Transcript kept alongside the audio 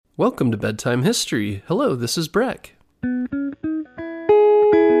Welcome to Bedtime History. Hello, this is Breck.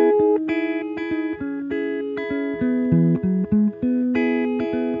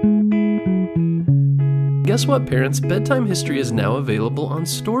 Guess what, parents? Bedtime History is now available on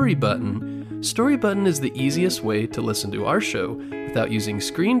Storybutton. Storybutton is the easiest way to listen to our show without using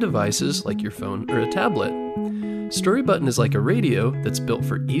screen devices like your phone or a tablet. Storybutton is like a radio that's built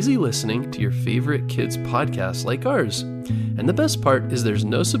for easy listening to your favorite kids' podcasts like ours. And the best part is there's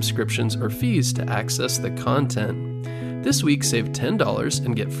no subscriptions or fees to access the content. This week, save $10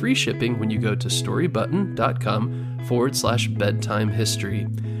 and get free shipping when you go to storybutton.com/bedtime history.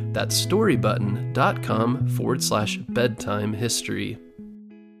 That's storybutton.com/bedtime history.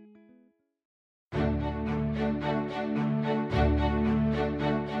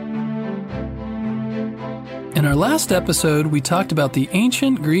 In our last episode, we talked about the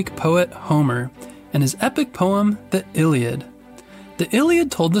ancient Greek poet Homer and his epic poem, the Iliad. The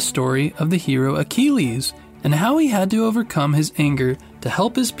Iliad told the story of the hero Achilles and how he had to overcome his anger to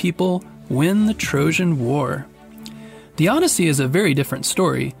help his people win the Trojan War. The Odyssey is a very different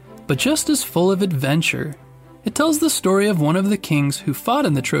story, but just as full of adventure. It tells the story of one of the kings who fought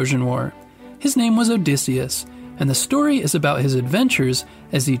in the Trojan War. His name was Odysseus, and the story is about his adventures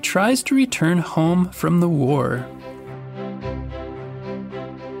as he tries to return home from the war.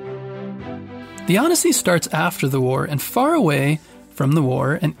 The Odyssey starts after the war and far away from the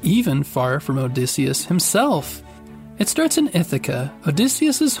war and even far from Odysseus himself. It starts in Ithaca,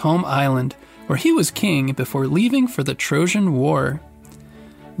 Odysseus' home island, where he was king before leaving for the Trojan War.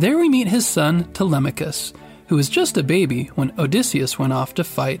 There we meet his son Telemachus, who was just a baby when Odysseus went off to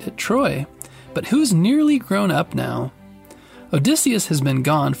fight at Troy, but who's nearly grown up now. Odysseus has been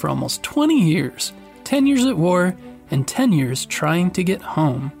gone for almost 20 years, 10 years at war, and 10 years trying to get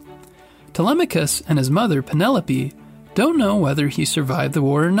home. Telemachus and his mother Penelope don't know whether he survived the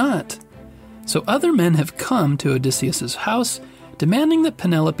war or not. So other men have come to Odysseus' house, demanding that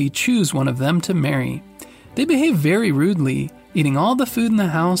Penelope choose one of them to marry. They behave very rudely, eating all the food in the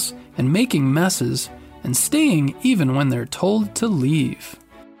house and making messes, and staying even when they're told to leave.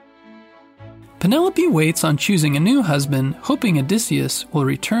 Penelope waits on choosing a new husband, hoping Odysseus will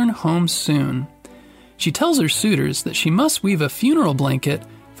return home soon. She tells her suitors that she must weave a funeral blanket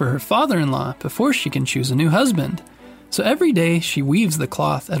for her father-in-law before she can choose a new husband. So every day she weaves the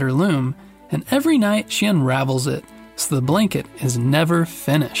cloth at her loom, and every night she unravels it, so the blanket is never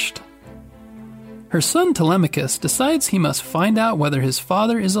finished. Her son Telemachus decides he must find out whether his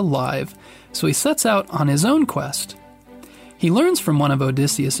father is alive, so he sets out on his own quest. He learns from one of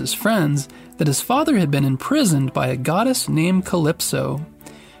Odysseus' friends that his father had been imprisoned by a goddess named Calypso.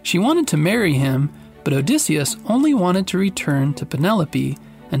 She wanted to marry him, but Odysseus only wanted to return to Penelope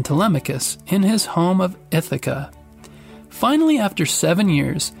and Telemachus in his home of Ithaca. Finally, after 7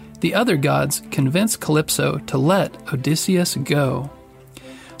 years, the other gods convince Calypso to let Odysseus go.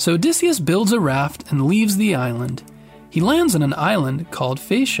 So Odysseus builds a raft and leaves the island. He lands on an island called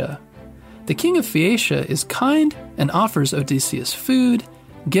Phaeacia. The king of Phaeacia is kind and offers Odysseus food,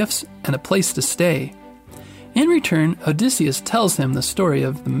 gifts, and a place to stay. In return, Odysseus tells him the story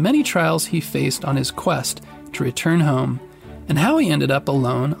of the many trials he faced on his quest to return home, and how he ended up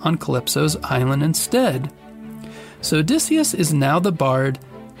alone on Calypso's island instead. So Odysseus is now the bard,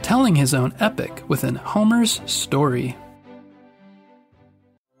 telling his own epic within Homer's story.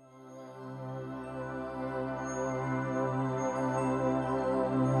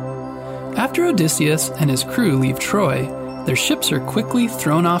 After Odysseus and his crew leave Troy, their ships are quickly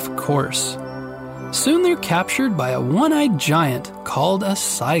thrown off course. Soon they're captured by a one-eyed giant called a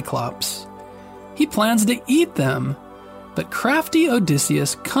Cyclops. He plans to eat them, but crafty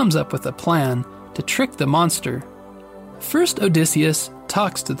Odysseus comes up with a plan to trick the monster. First, Odysseus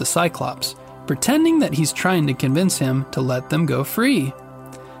talks to the Cyclops, pretending that he's trying to convince him to let them go free.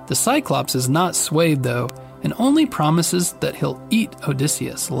 The Cyclops is not swayed, though, and only promises that he'll eat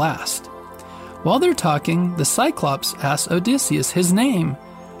Odysseus last. While they're talking, the Cyclops asks Odysseus his name,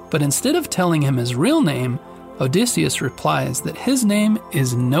 but instead of telling him his real name, Odysseus replies that his name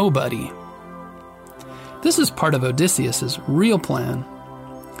is Nobody. This is part of Odysseus' real plan.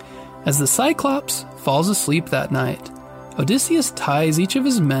 As the Cyclops falls asleep that night, Odysseus ties each of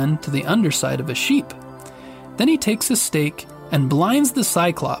his men to the underside of a sheep. Then he takes a stake and blinds the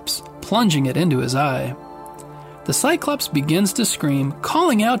Cyclops, plunging it into his eye. The Cyclops begins to scream,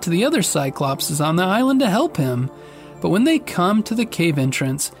 calling out to the other Cyclopses on the island to help him. But when they come to the cave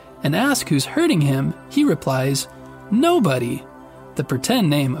entrance and ask who's hurting him, he replies, "Nobody," the pretend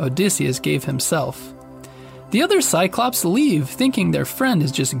name Odysseus gave himself. The other Cyclops leave, thinking their friend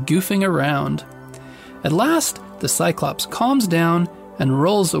is just goofing around. At last, the Cyclops calms down and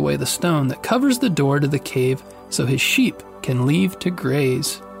rolls away the stone that covers the door to the cave so his sheep can leave to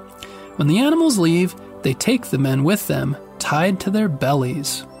graze. When the animals leave, they take the men with them, tied to their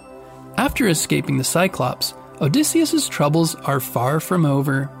bellies. After escaping the Cyclops, Odysseus' troubles are far from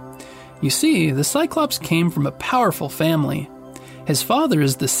over. You see, the Cyclops came from a powerful family. His father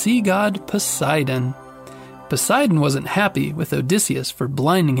is the sea god Poseidon. Poseidon wasn't happy with Odysseus for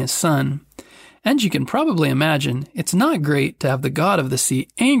blinding his son. And you can probably imagine, it's not great to have the god of the sea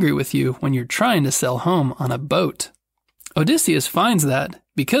angry with you when you're trying to sail home on a boat. Odysseus finds that,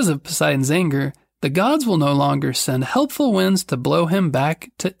 because of Poseidon's anger, the gods will no longer send helpful winds to blow him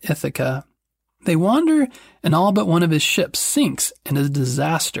back to Ithaca. They wander, and all but one of his ships sinks in a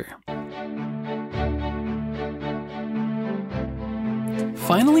disaster.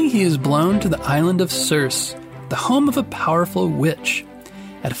 Finally, he is blown to the island of Circe, the home of a powerful witch.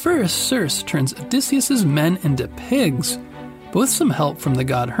 At first, Circe turns Odysseus' men into pigs, but with some help from the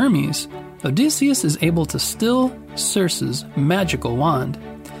god Hermes, Odysseus is able to still Circe's magical wand.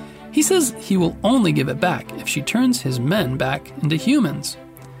 He says he will only give it back if she turns his men back into humans.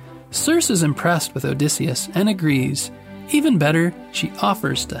 Circe is impressed with Odysseus and agrees. Even better, she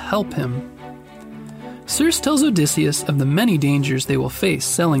offers to help him. Circe tells Odysseus of the many dangers they will face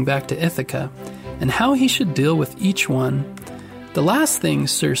sailing back to Ithaca, and how he should deal with each one. The last thing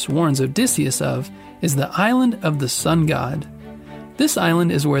Circe warns Odysseus of is the island of the sun god. This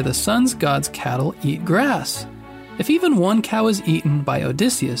island is where the sun's god's cattle eat grass. If even one cow is eaten by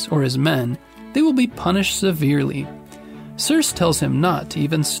Odysseus or his men, they will be punished severely. Circe tells him not to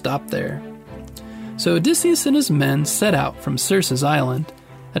even stop there. So Odysseus and his men set out from Circe's island.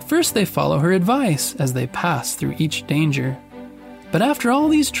 At first they follow her advice as they pass through each danger. But after all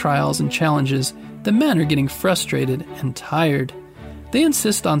these trials and challenges, the men are getting frustrated and tired. They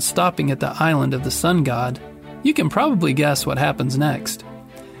insist on stopping at the island of the sun god. You can probably guess what happens next.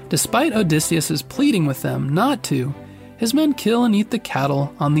 Despite Odysseus' pleading with them not to, his men kill and eat the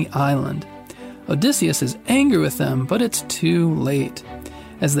cattle on the island. Odysseus is angry with them, but it's too late.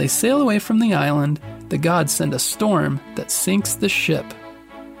 As they sail away from the island, the gods send a storm that sinks the ship.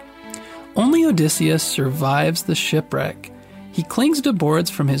 Only Odysseus survives the shipwreck. He clings to boards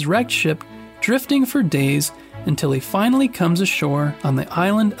from his wrecked ship, drifting for days until he finally comes ashore on the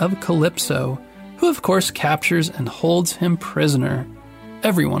island of Calypso, who of course captures and holds him prisoner.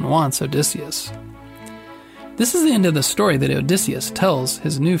 Everyone wants Odysseus. This is the end of the story that Odysseus tells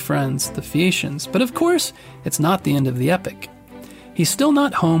his new friends, the Phaeacians, but of course, it's not the end of the epic. He's still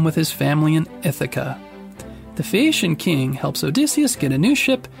not home with his family in Ithaca. The Phaeacian king helps Odysseus get a new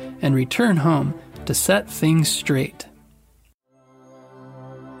ship and return home to set things straight.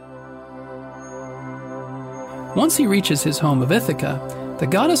 Once he reaches his home of Ithaca, the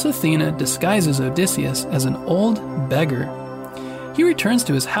goddess Athena disguises Odysseus as an old beggar. He returns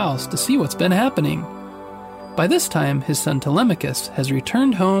to his house to see what's been happening. By this time, his son Telemachus has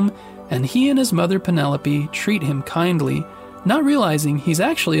returned home, and he and his mother Penelope treat him kindly, not realizing he's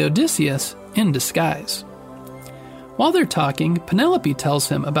actually Odysseus in disguise. While they're talking, Penelope tells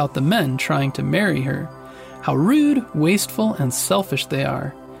him about the men trying to marry her, how rude, wasteful, and selfish they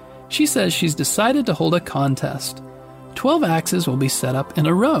are. She says she's decided to hold a contest. 12 axes will be set up in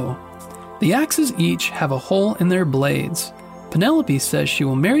a row. The axes each have a hole in their blades. Penelope says she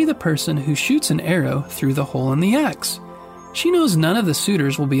will marry the person who shoots an arrow through the hole in the axe. She knows none of the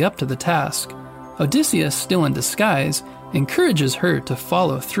suitors will be up to the task. Odysseus, still in disguise, encourages her to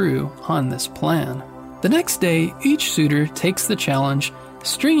follow through on this plan. The next day, each suitor takes the challenge,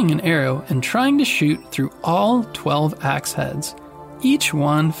 stringing an arrow and trying to shoot through all 12 axe heads. Each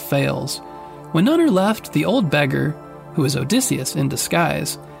one fails. When none are left, the old beggar, who is Odysseus in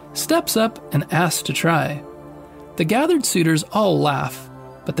disguise, steps up and asks to try. The gathered suitors all laugh,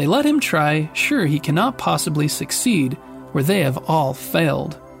 but they let him try, sure he cannot possibly succeed where they have all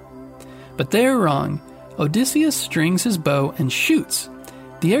failed. But they are wrong. Odysseus strings his bow and shoots.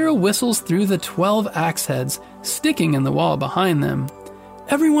 The arrow whistles through the 12 axe heads, sticking in the wall behind them.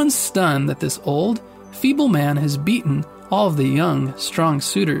 Everyone's stunned that this old, feeble man has beaten all of the young, strong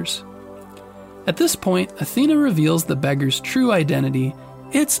suitors. At this point, Athena reveals the beggar's true identity.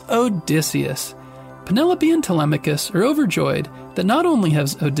 It's Odysseus. Penelope and Telemachus are overjoyed that not only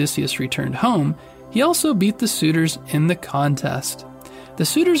has Odysseus returned home, he also beat the suitors in the contest. The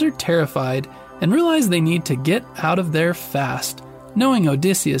suitors are terrified and realize they need to get out of there fast, knowing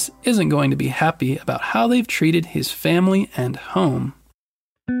Odysseus isn't going to be happy about how they've treated his family and home.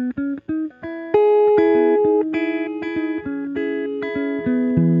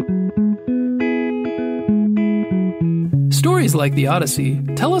 Stories like the Odyssey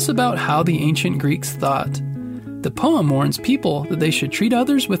tell us about how the ancient Greeks thought. The poem warns people that they should treat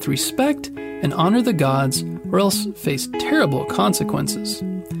others with respect and honor the gods, or else face terrible consequences.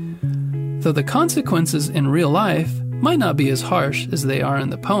 Though the consequences in real life might not be as harsh as they are in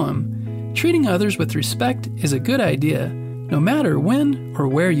the poem, treating others with respect is a good idea, no matter when or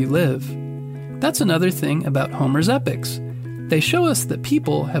where you live. That's another thing about Homer's epics. They show us that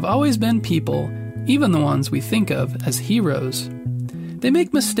people have always been people, even the ones we think of as heroes. They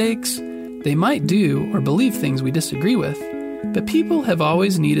make mistakes, they might do or believe things we disagree with, but people have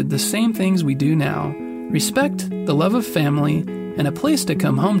always needed the same things we do now: respect, the love of family, and a place to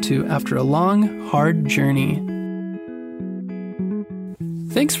come home to after a long, hard journey.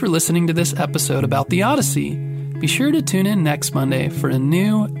 Thanks for listening to this episode about the Odyssey. Be sure to tune in next Monday for a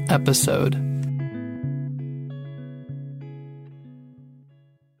new episode.